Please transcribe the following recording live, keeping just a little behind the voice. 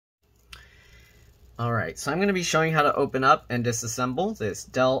Alright, so I'm going to be showing how to open up and disassemble this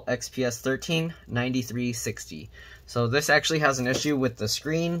Dell XPS 13 9360. So this actually has an issue with the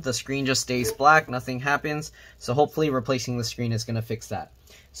screen. The screen just stays black, nothing happens. So hopefully replacing the screen is going to fix that.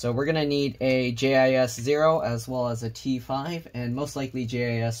 So we're going to need a JIS 0 as well as a T5 and most likely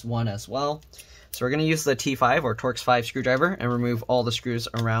JIS 1 as well. So we're going to use the T5 or Torx 5 screwdriver and remove all the screws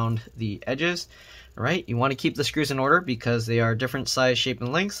around the edges. Alright, you want to keep the screws in order because they are different size, shape,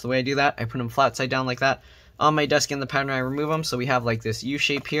 and lengths. The way I do that, I put them flat side down like that on my desk in the pattern. I remove them, so we have like this U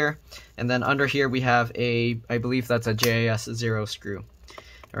shape here, and then under here we have a, I believe that's a JIS 0 screw.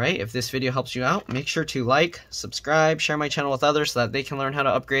 Alright, if this video helps you out, make sure to like, subscribe, share my channel with others so that they can learn how to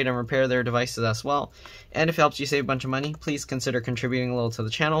upgrade and repair their devices as well. And if it helps you save a bunch of money, please consider contributing a little to the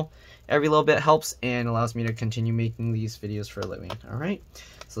channel. Every little bit helps and allows me to continue making these videos for a living. Alright,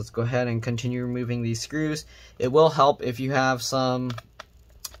 so let's go ahead and continue removing these screws. It will help if you have some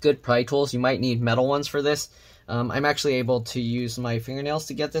good pry tools. You might need metal ones for this. I'm actually able to use my fingernails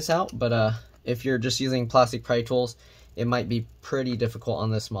to get this out, but if you're just using plastic pry tools, it might be pretty difficult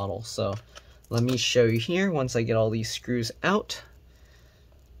on this model. So let me show you here once I get all these screws out.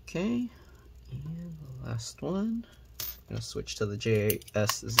 Okay, and the last one. I'm going to switch to the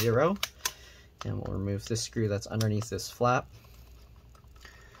JIS 0, and we'll remove this screw that's underneath this flap.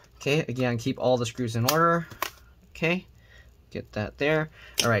 Okay, again, keep all the screws in order. Okay, get that there.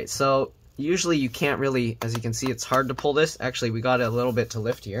 Alright, so usually you can't really, as you can see, it's hard to pull this. Actually, we got a little bit to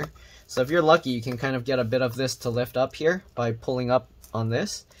lift here. So if you're lucky, you can kind of get a bit of this to lift up here by pulling up on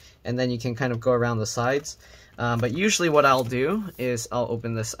this, and then you can kind of go around the sides. But usually what I'll do is I'll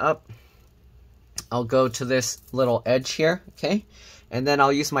open this up. I'll go to this little edge here, okay? And then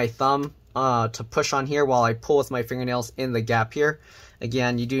I'll use my thumb to push on here while I pull with my fingernails in the gap here.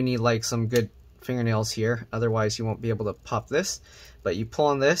 Again, you do need like some good fingernails here, otherwise you won't be able to pop this. But you pull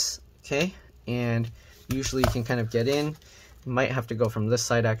on this, okay? And usually you can kind of get in. You might have to go from this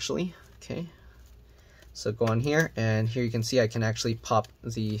side actually, okay? So go on here, and here you can see I can actually pop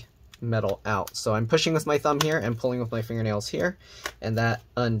the metal out. So I'm pushing with my thumb here and pulling with my fingernails here, and that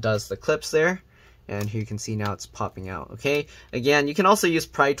undoes the clips there. And here you can see now it's popping out, okay? Again, you can also use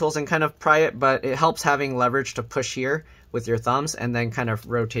pry tools and kind of pry it, but it helps having leverage to push here with your thumbs and then kind of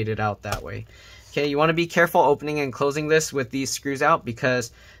rotate it out that way. Okay, you want to be careful opening and closing this with these screws out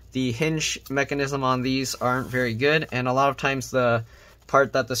because the hinge mechanism on these aren't very good, and a lot of times the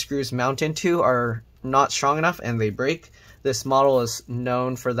part that the screws mount into are not strong enough and they break. This model is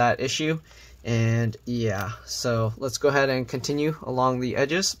known for that issue. And yeah, so let's go ahead and continue along the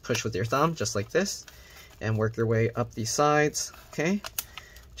edges. Push with your thumb, just like this, and work your way up the sides, okay?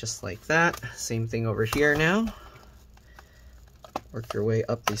 Just like that. Same thing over here now. Work your way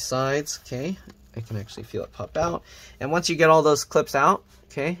up the sides, okay? I can actually feel it pop out. And once you get all those clips out,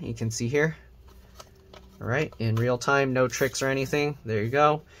 okay, you can see here. All right, in real time, no tricks or anything. There you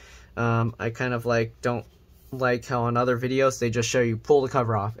go. I kind of don't like how on other videos they just show you pull the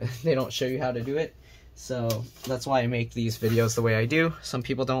cover off and they don't show you how to do it. So that's why I make these videos the way I do. Some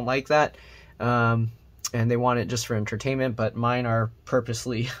people don't like that and they want it just for entertainment, but mine are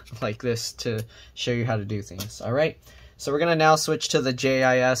purposely like this to show you how to do things. All right, so we're gonna now switch to the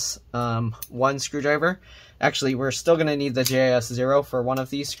JIS 1 screwdriver. Actually, we're still gonna need the JIS 0 for one of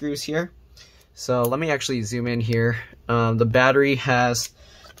these screws here. So let me actually zoom in here. The battery has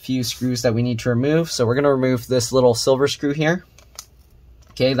few screws that we need to remove, so we're going to remove this little silver screw here.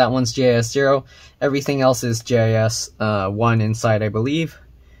 Okay, that one's JIS 0. Everything else is JIS 1 inside, I believe.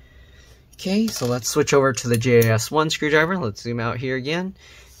 Okay, so let's switch over to the JIS 1 screwdriver. Let's zoom out here again,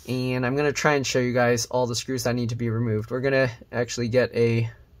 and I'm going to try and show you guys all the screws that need to be removed. We're going to actually get a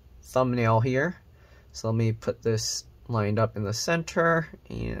thumbnail here, so let me put this lined up in the center,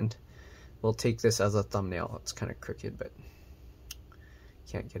 and we'll take this as a thumbnail. It's kind of crooked, but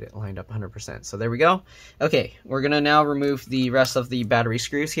can't get it lined up 100%. So there we go. Okay, we're gonna now remove the rest of the battery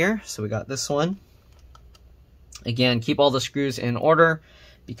screws here. So we got this one. Again, keep all the screws in order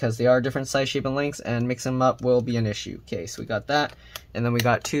because they are different size, shape, and lengths, and mixing them up will be an issue. Okay, so we got that, and then we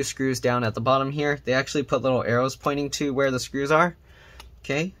got 2 screws down at the bottom here. They actually put little arrows pointing to where the screws are.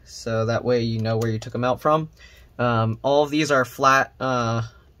 Okay, so that way you know where you took them out from. All of these are flat,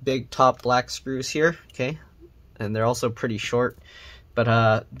 big top black screws here. Okay, and they're also pretty short.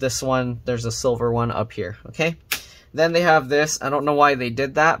 But this one, there's a silver one up here, okay? Then they have this. I don't know why they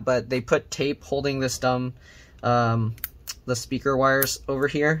did that, but they put tape holding this the speaker wires over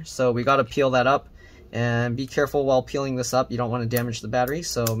here. So we got to peel that up. And be careful while peeling this up. You don't want to damage the battery,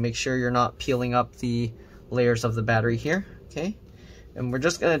 so make sure you're not peeling up the layers of the battery here, okay? And we're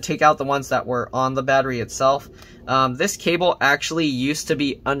just going to take out the ones that were on the battery itself. This cable actually used to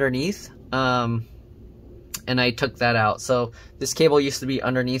be underneath. and I took that out. So this cable used to be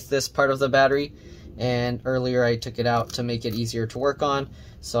underneath this part of the battery, and earlier I took it out to make it easier to work on.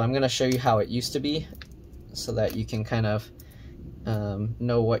 So I'm going to show you how it used to be so that you can kind of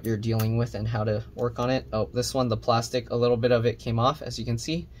know what you're dealing with and how to work on it. Oh, this one, the plastic, a little bit of it came off. As you can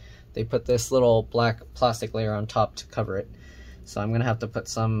see, they put this little black plastic layer on top to cover it. So I'm gonna have to put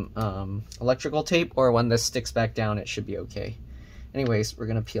some electrical tape, or when this sticks back down, it should be okay. Anyways, we're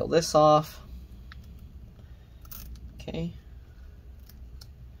gonna peel this off. Okay.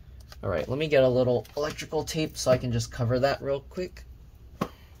 All right, let me get a little electrical tape so I can just cover that real quick.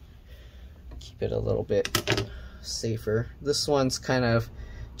 Keep it a little bit safer. This one's kind of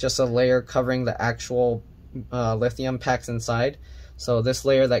just a layer covering the actual lithium packs inside. So this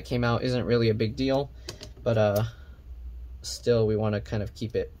layer that came out isn't really a big deal, but still we want to kind of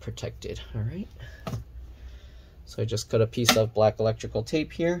keep it protected. All right. So I just cut a piece of black electrical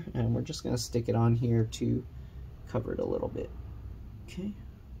tape here, and we're just going to stick it on here to cover it a little bit. Okay.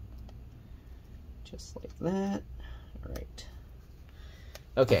 Just like that. All right.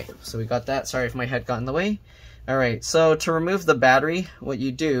 Okay, so we got that. Sorry if my head got in the way. All right, so to remove the battery, what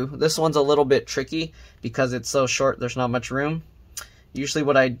you do, this one's a little bit tricky because it's so short, there's not much room. Usually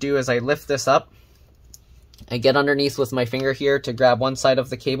what I do is I lift this up. I get underneath with my finger here to grab one side of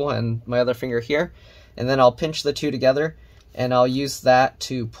the cable and my other finger here, and then I'll pinch the two together, and I'll use that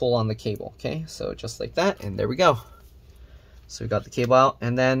to pull on the cable. Okay, so just like that, and there we go. So we got the cable out,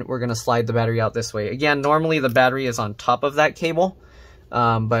 and then we're gonna slide the battery out this way. Again, normally the battery is on top of that cable,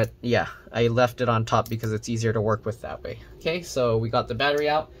 but yeah, I left it on top because it's easier to work with that way. Okay, so we got the battery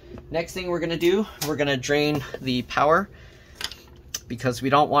out. Next thing we're gonna do, we're gonna drain the power because we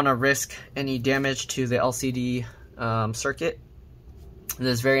don't wanna risk any damage to the LCD circuit.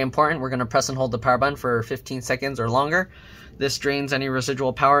 This is very important. We're gonna press and hold the power button for 15 seconds or longer. This drains any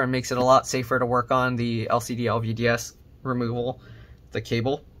residual power and makes it a lot safer to work on the LCD LVDS removal, the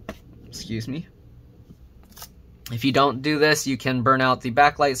cable, excuse me. If you don't do this, you can burn out the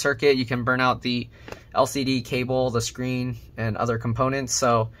backlight circuit, you can burn out the LCD cable, the screen, and other components.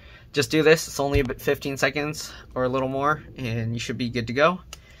 So just do this. It's only about 15 seconds or a little more, and you should be good to go. All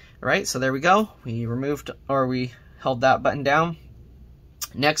right, so there we go. We removed, or we held that button down.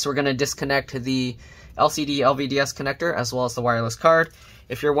 Next, we're gonna disconnect the LCD LVDS connector as well as the wireless card.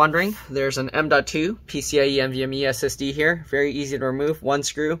 If you're wondering, there's an M.2 PCIe NVMe SSD here. Very easy to remove. One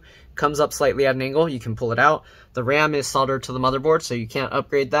screw comes up slightly at an angle. You can pull it out. The RAM is soldered to the motherboard, so you can't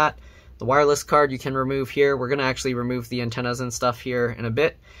upgrade that. The wireless card you can remove here. We're going to actually remove the antennas and stuff here in a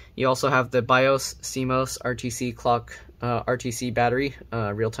bit. You also have the BIOS, CMOS, RTC clock, RTC battery,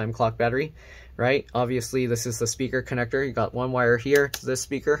 real-time clock battery, right? Obviously, this is the speaker connector. You got one wire here to this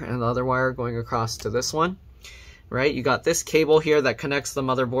speaker and the other wire going across to this one. Right, you got this cable here that connects the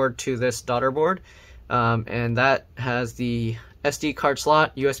motherboard to this daughter board, and that has the SD card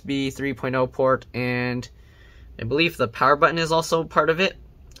slot, USB 3.0 port, and I believe the power button is also part of it,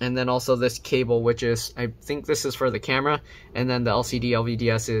 and then also this cable, which is, I think this is for the camera, and then the LCD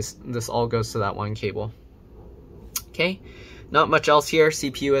LVDS is, this all goes to that one cable. Okay, not much else here.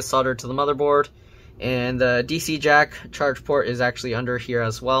 CPU is soldered to the motherboard, and the DC jack charge port is actually under here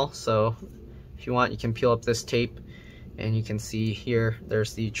as well, so if you want, you can peel up this tape and you can see here,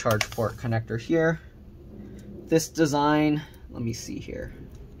 there's the charge port connector here. This design, let me see here.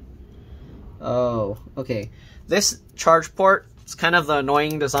 Oh, okay. This charge port is kind of the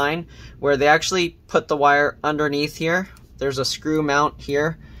annoying design where they actually put the wire underneath here. There's a screw mount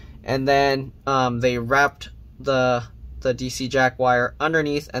here, and then they wrapped the DC jack wire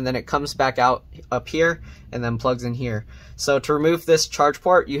underneath, and then it comes back out up here and then plugs in here. So to remove this charge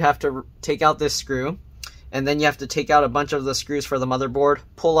port, you have to take out this screw, and then you have to take out a bunch of the screws for the motherboard,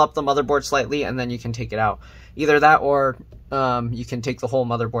 pull up the motherboard slightly, and then you can take it out. Either that or you can take the whole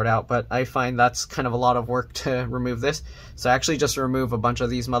motherboard out, but I find that's kind of a lot of work to remove this. So I actually just remove a bunch of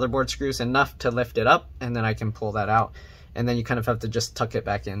these motherboard screws, enough to lift it up, and then I can pull that out. And then you kind of have to just tuck it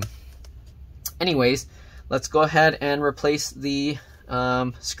back in. Anyways, let's go ahead and replace the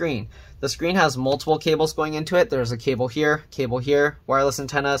screen. The screen has multiple cables going into it. There's a cable here, wireless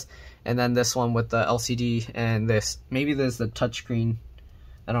antennas, and then this one with the LCD and this. Maybe there's the touchscreen.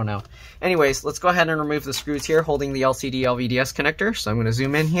 I don't know. Anyways, let's go ahead and remove the screws here holding the LCD LVDS connector. So I'm going to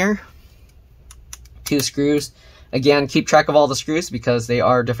zoom in here. 2 screws. Again, keep track of all the screws because they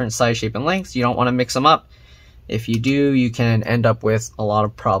are different size, shape, and lengths. You don't want to mix them up. If you do, you can end up with a lot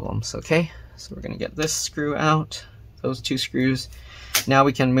of problems, okay? So we're going to get this screw out, those 2 screws. Now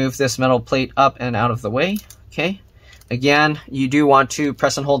we can move this metal plate up and out of the way, okay? Again, you do want to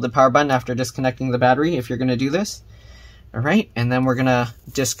press and hold the power button after disconnecting the battery if you're going to do this. All right, and then we're gonna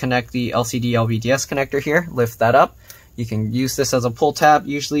disconnect the LCD LVDS connector here, lift that up. You can use this as a pull tab.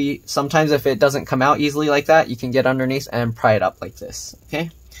 Usually, sometimes if it doesn't come out easily like that, you can get underneath and pry it up like this, okay?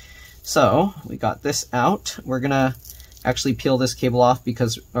 So, we got this out. We're gonna actually peel this cable off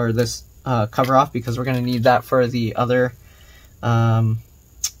because, or this cover off, because we're gonna need that for the other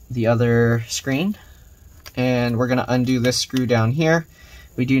screen. And we're gonna undo this screw down here.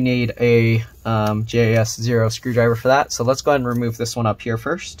 We do need a JAS0 screwdriver for that. So let's go ahead and remove this one up here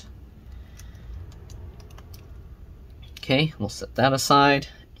first. Okay, we'll set that aside.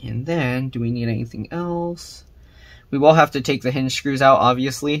 And then, do we need anything else? We will have to take the hinge screws out,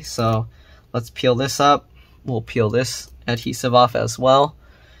 obviously. So let's peel this up. We'll peel this adhesive off as well.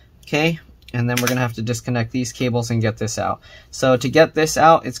 Okay, and then we're gonna have to disconnect these cables and get this out. So to get this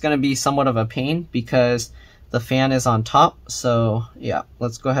out, it's gonna be somewhat of a pain because the fan is on top. So yeah,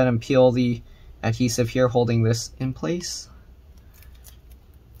 let's go ahead and peel the adhesive here holding this in place.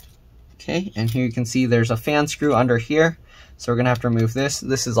 Okay, and here you can see there's a fan screw under here. So we're gonna have to remove this.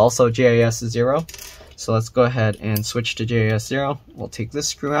 This is also JAS0. So let's go ahead and switch to JAS0. We'll take this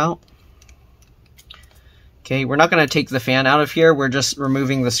screw out. Okay, we're not gonna take the fan out of here. We're just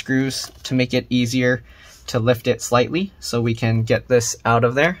removing the screws to make it easier to lift it slightly so we can get this out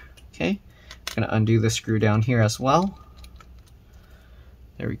of there. Okay, I'm gonna undo the screw down here as well.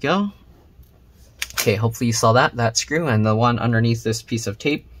 There we go. Okay, hopefully you saw that screw and the one underneath this piece of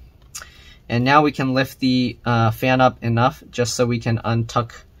tape. And now we can lift the fan up enough just so we can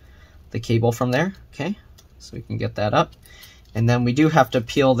untuck the cable from there. Okay, so we can get that up. And then we do have to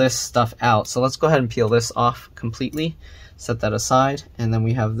peel this stuff out. So let's go ahead and peel this off completely. Set that aside. And then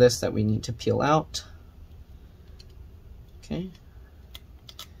we have this that we need to peel out. Okay,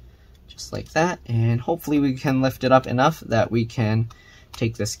 just like that. And hopefully we can lift it up enough that we can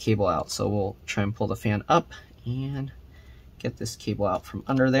take this cable out. So we'll try and pull the fan up and get this cable out from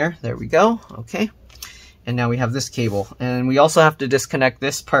under there. There we go. Okay, and now we have this cable. And we also have to disconnect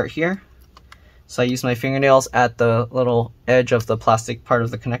this part here. So I use my fingernails at the little edge of the plastic part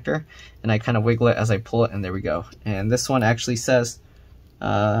of the connector, and I kind of wiggle it as I pull it, and there we go. And this one actually says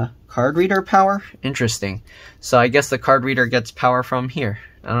card reader power. Interesting. So I guess the card reader gets power from here.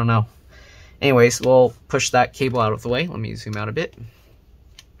 I don't know. Anyways, we'll push that cable out of the way. Let me zoom out a bit.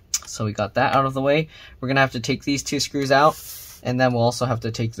 So we got that out of the way. We're gonna have to take these two screws out, and then we'll also have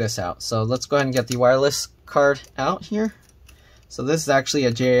to take this out. So let's go ahead and get the wireless card out here. So this is actually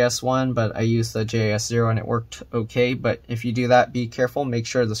a JAS1, but I used the JAS0 and it worked okay. But if you do that, be careful. Make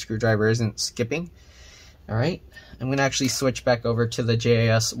sure the screwdriver isn't skipping. All right, I'm gonna actually switch back over to the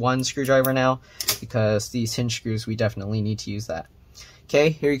JAS1 screwdriver now because these hinge screws, we definitely need to use that.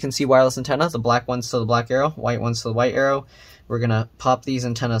 Okay, here you can see wireless antenna. The black one's to the black arrow, white one's to the white arrow. We're gonna pop these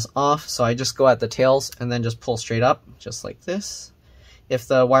antennas off. So I just go at the tails and then just pull straight up, just like this. If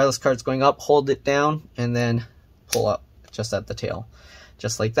the wireless card's going up, hold it down and then pull up just at the tail,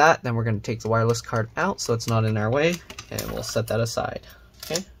 just like that. Then we're going to take the wireless card out so it's not in our way, and we'll set that aside.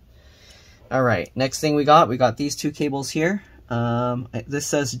 Okay, all right, next thing we got these two cables here. This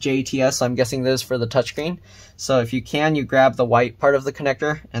says JTS, so I'm guessing this is for the touchscreen. So if you can, you grab the white part of the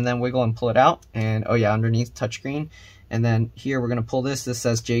connector and then wiggle and pull it out, and oh yeah, underneath touchscreen. And then here we're going to pull this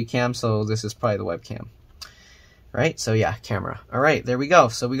says JCam, so this is probably the webcam, right? So yeah, camera. All right, there we go.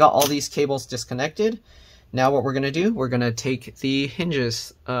 So we got all these cables disconnected. Now what we're going to do, we're going to take the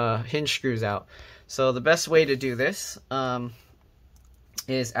hinge screws out. So the best way to do this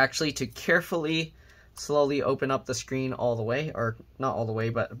is actually to carefully, slowly open up the screen all the way, or not all the way,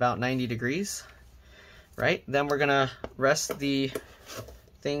 but about 90 degrees, right? Then we're going to rest the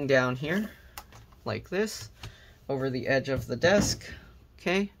thing down here like this over the edge of the desk,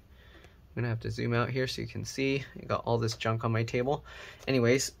 okay? I'm gonna have to zoom out here so you can see. I got all this junk on my table.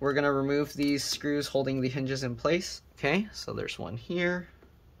 Anyways, we're gonna remove these screws holding the hinges in place. Okay, so there's one here.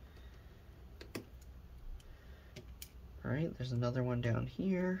 All right, there's another one down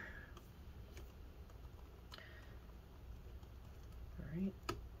here. All right,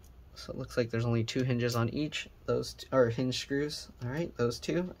 so it looks like there's only two hinges on each. Those are hinge screws. All right, those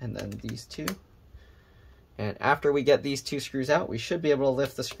two, and then these two. And after we get these two screws out, we should be able to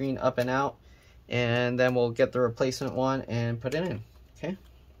lift the screen up and out, and then we'll get the replacement one and put it in, okay?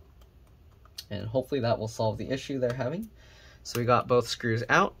 And hopefully that will solve the issue they're having. So we got both screws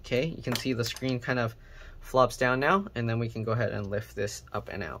out, okay? You can see the screen kind of flops down now, and then we can go ahead and lift this up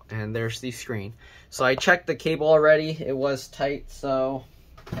and out. And there's the screen. So I checked the cable already. It was tight, so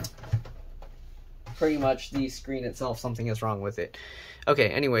pretty much the screen itself, something is wrong with it. Okay,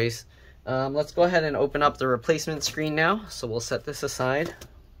 anyways. Let's go ahead and open up the replacement screen now. So we'll set this aside.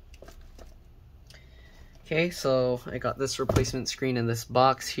 Okay, so I got this replacement screen in this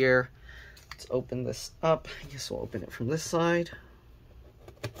box here. Let's open this up. I guess we'll open it from this side.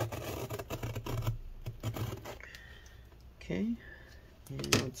 Okay,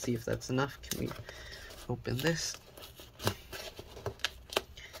 and let's see if that's enough. Can we open this?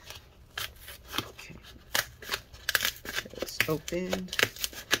 Okay, it's opened.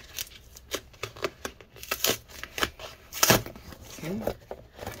 Okay,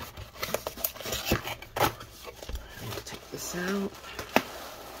 I'll take this out.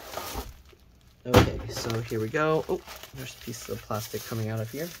 Okay, so here we go. Oh, there's pieces of plastic coming out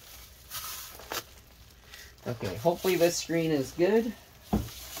of here. Okay, hopefully this screen is good.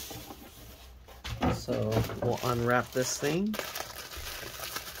 So we'll unwrap this thing.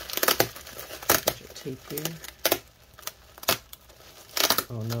 Put your tape here.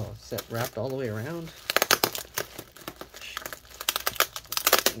 Oh no, is that wrapped all the way around?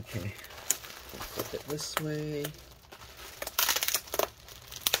 Okay, we'll flip it this way.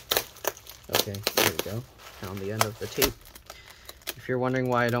 Okay, there we go. Found the end of the tape. If you're wondering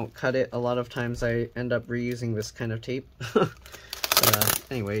why I don't cut it, a lot of times I end up reusing this kind of tape. But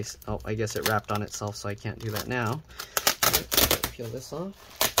anyways, oh, I guess it wrapped on itself, so I can't do that now. Right, peel this off.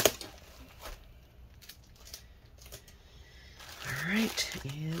 Alright,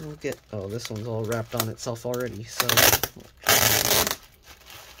 and we'll get, oh, this one's all wrapped on itself already, so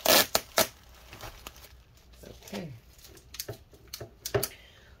okay.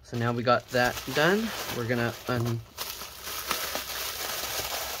 So now we got that done. We're gonna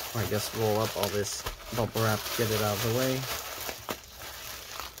I guess roll up all this bubble wrap to get it out of the way.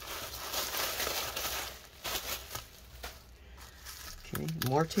 Okay,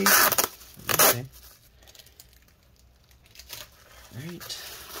 more tape. Okay. Alright.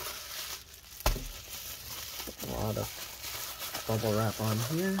 A lot of bubble wrap on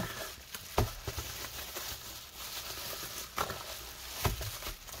here.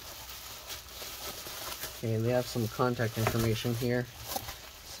 Okay, they have some contact information here.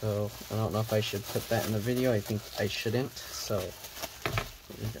 So I don't know if I should put that in the video. I think I shouldn't. So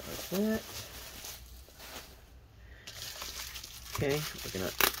leave it like that. Okay, we're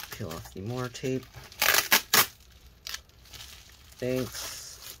gonna peel off the more tape.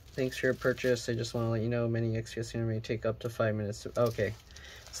 Thanks for your purchase. I just want to let you know many XPS units may take up to 5 minutes. Okay,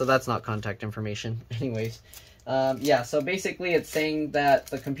 so that's not contact information. Anyways, yeah. So basically, it's saying that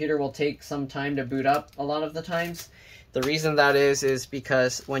the computer will take some time to boot up a lot of the times. The reason that is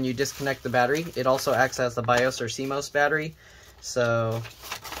because when you disconnect the battery, it also acts as the BIOS or CMOS battery. So,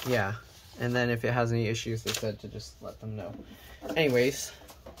 yeah. And then if it has any issues, they said to just let them know. Anyways,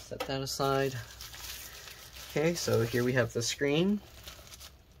 set that aside. Okay, so here we have the screen.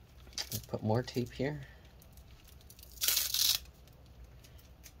 I'll put more tape here. It's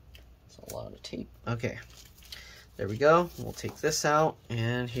a lot of tape. Okay, there we go. We'll take this out,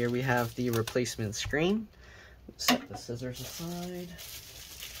 and here we have the replacement screen. Set the scissors aside,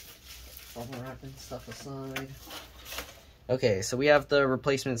 bubble wrapping stuff aside. Okay, so we have the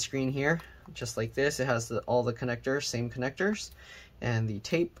replacement screen here, just like this. It has all the connectors, same connectors, and the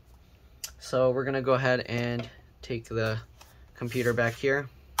tape. So we're gonna go ahead and take the computer back here.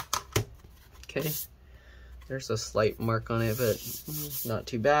 Okay, there's a slight mark on it, but not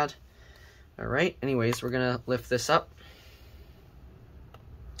too bad. All right, anyways, we're gonna lift this up.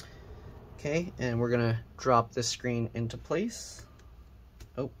 Okay, and we're gonna drop this screen into place.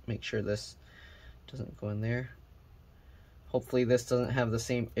 Oh, make sure this doesn't go in there. Hopefully this doesn't have the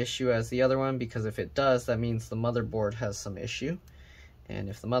same issue as the other one, because if it does, that means the motherboard has some issue. And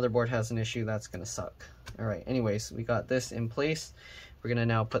if the motherboard has an issue, that's gonna suck. All right, anyways, we got this in place. We're gonna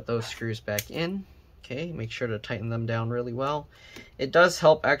now put those screws back in. Okay, make sure to tighten them down really well. It does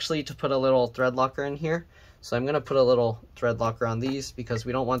help actually to put a little thread locker in here. So I'm gonna put a little thread locker on these because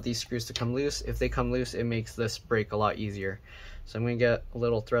we don't want these screws to come loose. If they come loose, it makes this break a lot easier. So I'm gonna get a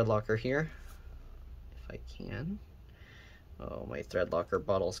little thread locker here, if I can. Oh, my thread locker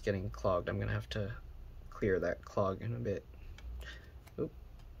bottle's getting clogged. I'm gonna have to clear that clog in a bit. Oop,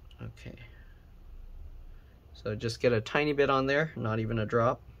 okay. So just get a tiny bit on there, not even a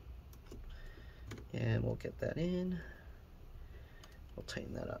drop. And we'll get that in. We'll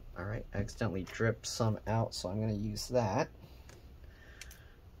tighten that up. All right, I accidentally dripped some out, so I'm going to use that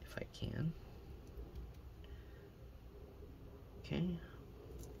if I can. Okay.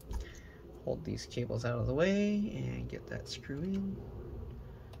 Hold these cables out of the way and get that screw in.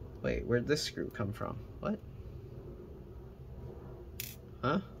 Wait, where'd this screw come from? What?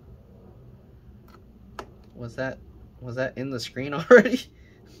 Huh? Was that in the screen already?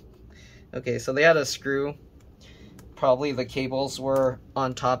 Okay, so they had a screw. Probably the cables were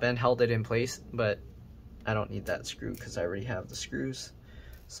on top and held it in place, but I don't need that screw because I already have the screws.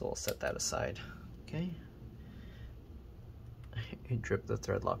 So we'll set that aside. Okay. I dripped the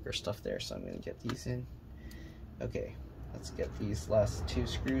thread locker stuff there, so I'm going to get these in. Okay, let's get these last 2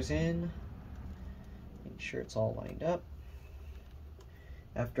 screws in. Make sure it's all lined up.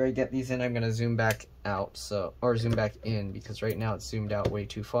 After I get these in, I'm going to zoom back out, or zoom back in, because right now it's zoomed out way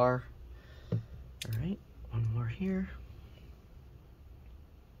too far. All right, one more here.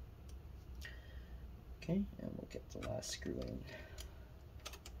 Okay, and we'll get the last screw in.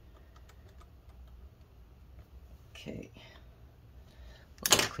 Okay.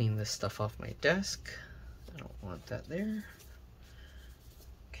 Let me clean this stuff off my desk. I don't want that there.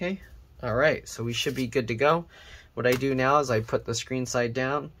 Okay, all right, so we should be good to go. What I do now is I put the screen side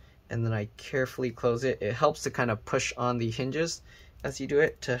down and then I carefully close it. It helps to kind of push on the hinges as you do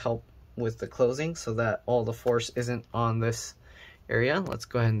it to help with the closing so that all the force isn't on this area. Let's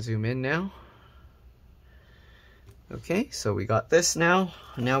go ahead and zoom in now. Okay, so we got this now.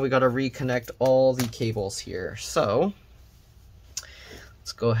 Now we got to reconnect all the cables here. So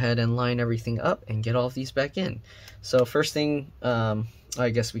let's go ahead and line everything up and get all of these back in. So first thing, I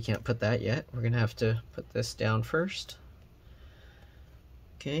guess we can't put that yet. We're gonna have to put this down first.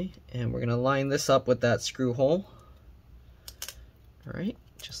 Okay, and we're gonna line this up with that screw hole. All right,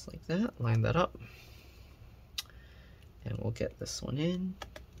 just like that, line that up. And we'll get this one in.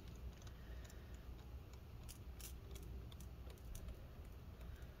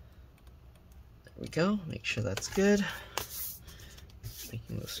 There we go, make sure that's good.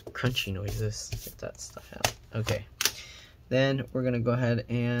 Making those crunchy noises, get that stuff out. Okay, then we're gonna go ahead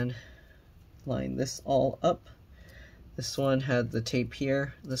and line this all up. This one had the tape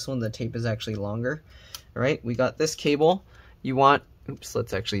here. This one, the tape is actually longer. All right, we got this cable. You want, oops,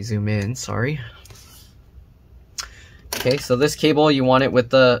 let's actually zoom in, sorry. Okay, so this cable, you want it with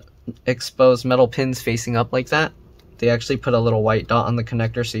the exposed metal pins facing up like that. They actually put a little white dot on the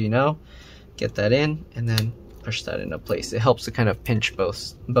connector so you know. Get that in and then push that into place. It helps to kind of pinch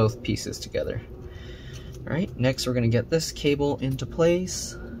both pieces together. All right, next we're gonna get this cable into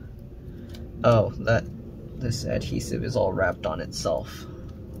place. Oh, this adhesive is all wrapped on itself.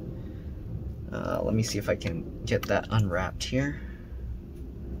 Let me see if I can get that unwrapped here.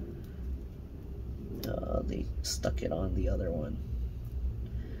 They stuck it on the other one.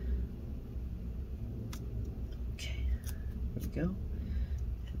 Okay, there we go.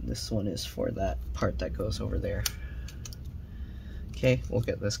 And this one is for that part that goes over there. Okay, we'll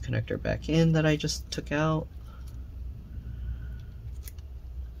get this connector back in that I just took out.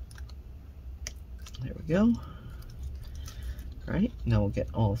 There we go. All right, now we'll get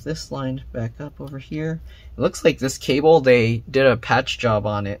all of this lined back up over here. It looks like this cable, they did a patch job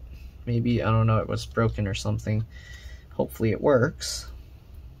on it. Maybe, I don't know, it was broken or something. Hopefully it works.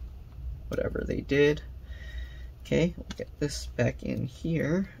 Whatever they did. Okay, we'll get this back in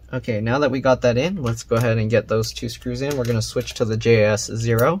here. Okay, now that we got that in, let's go ahead and get those 2 screws in. We're going to switch to the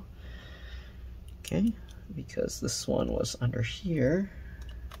JS0. Okay, because this one was under here.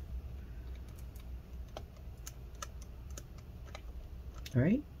 All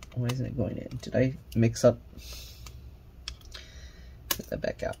right, why isn't it going in? Did I mix up? Get that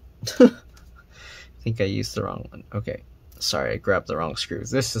back out. I think I used the wrong one. Okay, sorry, I grabbed the wrong screws.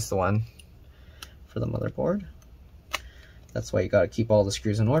 This is the one for the motherboard. That's why you got to keep all the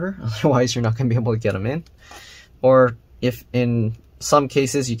screws in order, otherwise you're not going to be able to get them in. Or if in some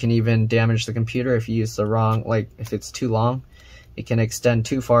cases you can even damage the computer if you use the wrong, like if it's too long, it can extend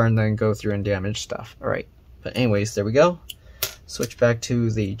too far and then go through and damage stuff. All right, but anyways, there we go. Switch back to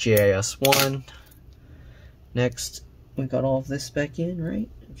the JIS1. Next, we got all of this back in, right?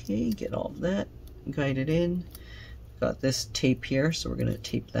 Okay, get all of that guided in. Got this tape here, so we're gonna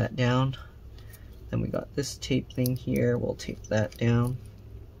tape that down. Then we got this tape thing here, we'll tape that down.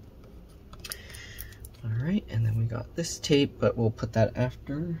 All right, and then we got this tape, but we'll put that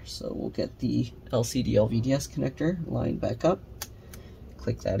after. So we'll get the LCD LVDS connector lined back up.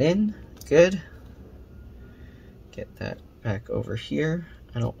 Click that in, good. Get that back over here.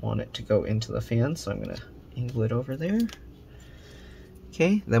 I don't want it to go into the fan, so I'm gonna angle it over there.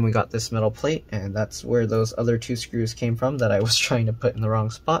 Okay, then we got this metal plate, and that's where those other 2 screws came from that I was trying to put in the wrong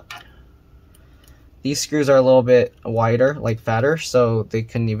spot. These screws are a little bit wider, like fatter, so they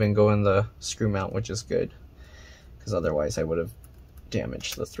couldn't even go in the screw mount, which is good, because otherwise I would have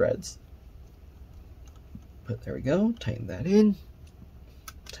damaged the threads. But there we go, tighten that in,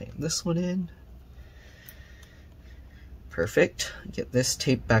 tighten this one in. Perfect, get this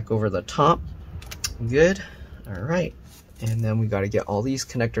tape back over the top, good, all right. And then we got to get all these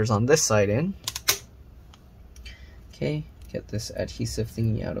connectors on this side in. Okay, get this adhesive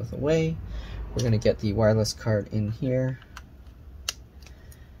thingy out of the way. we're going to get the wireless card in here.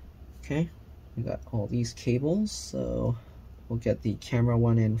 Okay, we got all these cables, so we'll get the camera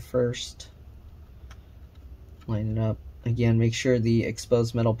one in first. Line it up. Again, make sure the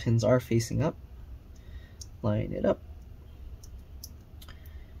exposed metal pins are facing up. Line it up.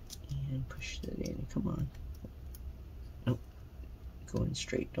 And push it in. Come on. Nope. Go in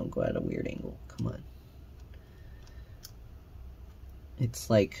straight. Don't go at a weird angle. Come on. It's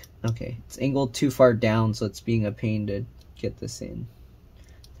like, okay, it's angled too far down, so it's being a pain to get this in.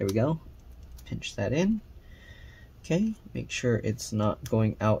 There we go. Pinch that in. Okay, make sure it's not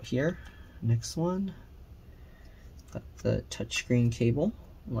going out here. Next one. Got the touchscreen cable.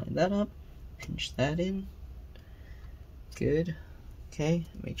 Line that up. Pinch that in. Good. Okay,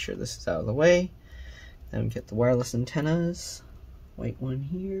 make sure this is out of the way. Then we get the wireless antennas. White one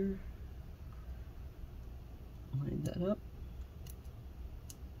here. Line that up.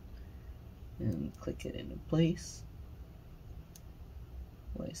 And click it into place.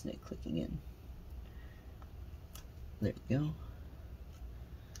 Why isn't it clicking in? There we go.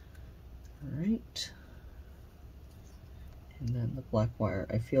 Alright. And then the black wire.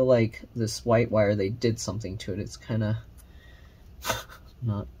 I feel like this white wire, they did something to it. It's kind of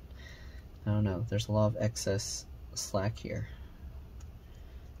not, I don't know. There's a lot of excess slack here.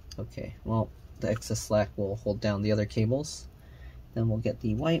 Okay, well, the excess slack will hold down the other cables. Then we'll get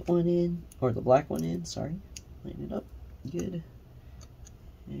the white one in, or the black one in, sorry. Line it up, good.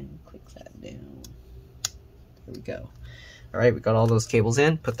 And click that down. There we go. All right, we got all those cables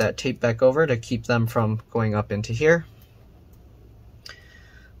in. Put that tape back over to keep them from going up into here.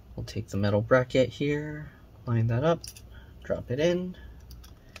 We'll take the metal bracket here, line that up, drop it in,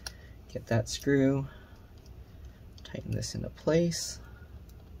 get that screw, tighten this into place.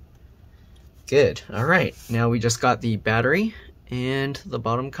 Good, all right, now we just got the battery and the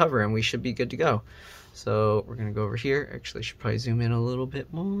bottom cover and we should be good to go. So we're gonna go over here. Actually, I should probably zoom in a little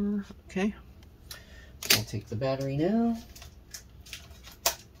bit more. Okay, so I'll take the battery now.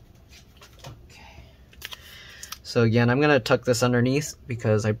 Okay, so again, I'm gonna tuck this underneath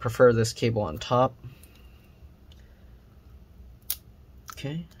because I prefer this cable on top.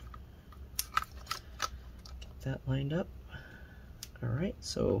 Okay, get that lined up. All right,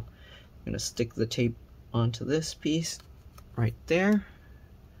 so I'm gonna stick the tape onto this piece right there.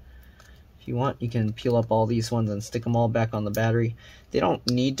 If you want, you can peel up all these ones and stick them all back on the battery. They don't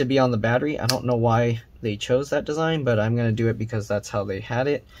need to be on the battery. I don't know why they chose that design, but I'm gonna do it because that's how they had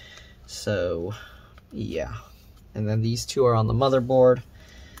it. So yeah, and then these two are on the motherboard.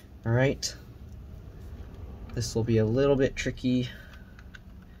 All right, this will be a little bit tricky.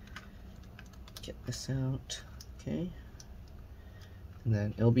 Get this out, okay. And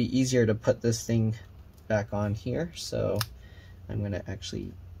then it'll be easier to put this thing back on here, so I'm gonna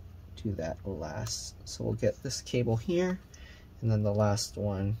actually do that last. So we'll get this cable here and then the last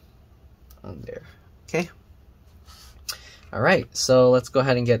one on there. Okay, all right, so let's go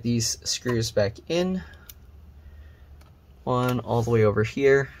ahead and get these screws back in. One all the way over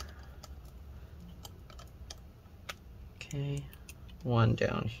here. Okay, one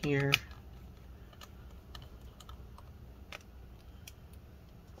down here,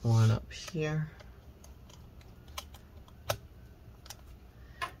 one up here,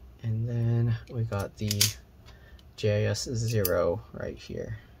 and then we got the JIS 0 right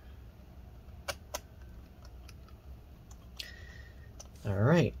here. All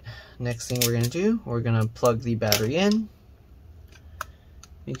right, next thing we're gonna do, we're gonna plug the battery in.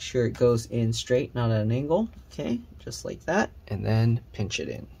 Make sure it goes in straight, not at an angle. Okay, just like that, and then pinch it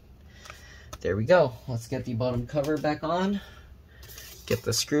in. There we go. Let's get the bottom cover back on. Get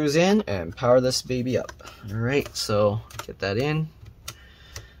the screws in and power this baby up. All right, so get that in.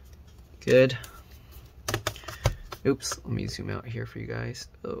 Good. Oops, let me zoom out here for you guys.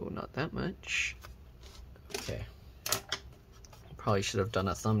 Oh, not that much. Okay. Probably should have done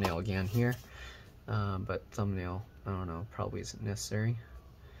a thumbnail again here, but thumbnail, I don't know, probably isn't necessary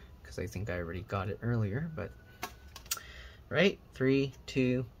because I think I already got it earlier, but right, 3,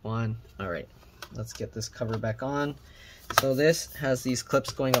 2, 1. All right, let's get this cover back on. So this has these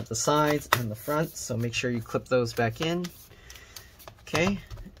clips going up the sides and the front, so make sure you clip those back in. Okay,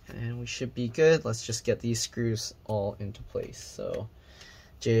 and we should be good. Let's just get these screws all into place. So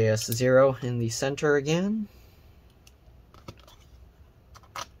JIS 0 in the center again.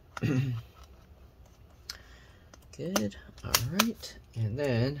 Good, all right, and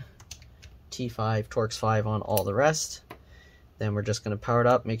then T5, Torx 5 on all the rest. Then we're just gonna power it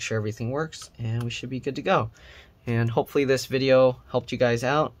up, make sure everything works, and we should be good to go. And hopefully this video helped you guys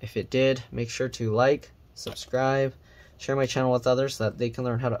out. If it did, make sure to like, subscribe, Share my channel with others so that they can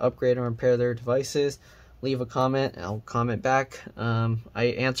learn how to upgrade and repair their devices. Leave a comment, and I'll comment back.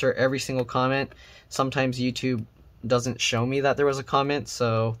 I answer every single comment. Sometimes YouTube doesn't show me that there was a comment,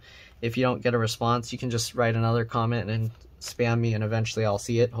 so if you don't get a response, you can just write another comment and spam me, and eventually I'll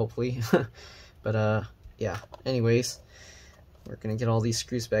see it, hopefully. But yeah, anyways, we're gonna get all these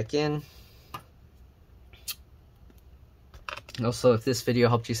screws back in. Also, if this video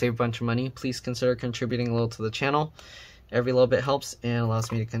helped you save a bunch of money, please consider contributing a little to the channel. Every little bit helps and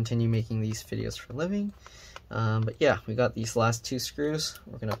allows me to continue making these videos for a living. But yeah, we got these last 2 screws.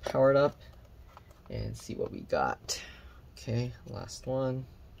 We're gonna power it up and see what we got. Okay, last one.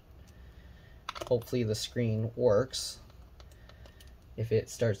 Hopefully the screen works. If it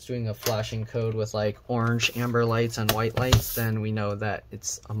starts doing a flashing code with like orange, amber lights and white lights, then we know that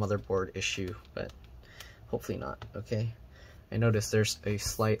it's a motherboard issue, but hopefully not. Okay, I noticed there's a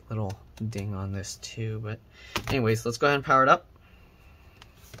slight little ding on this too, but anyways, let's go ahead and power it up.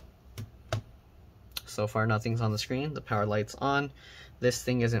 So far nothing's on the screen. The power light's on. This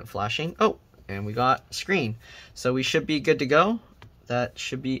thing isn't flashing. Oh, and we got screen. So we should be good to go. That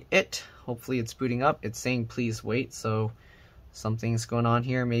should be it. Hopefully it's booting up. It's saying please wait, so something's going on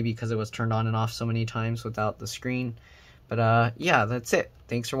here, maybe because it was turned on and off so many times without the screen. But yeah, that's it.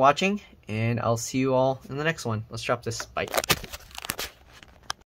 Thanks for watching, and I'll see you all in the next one. Let's drop this. Bye.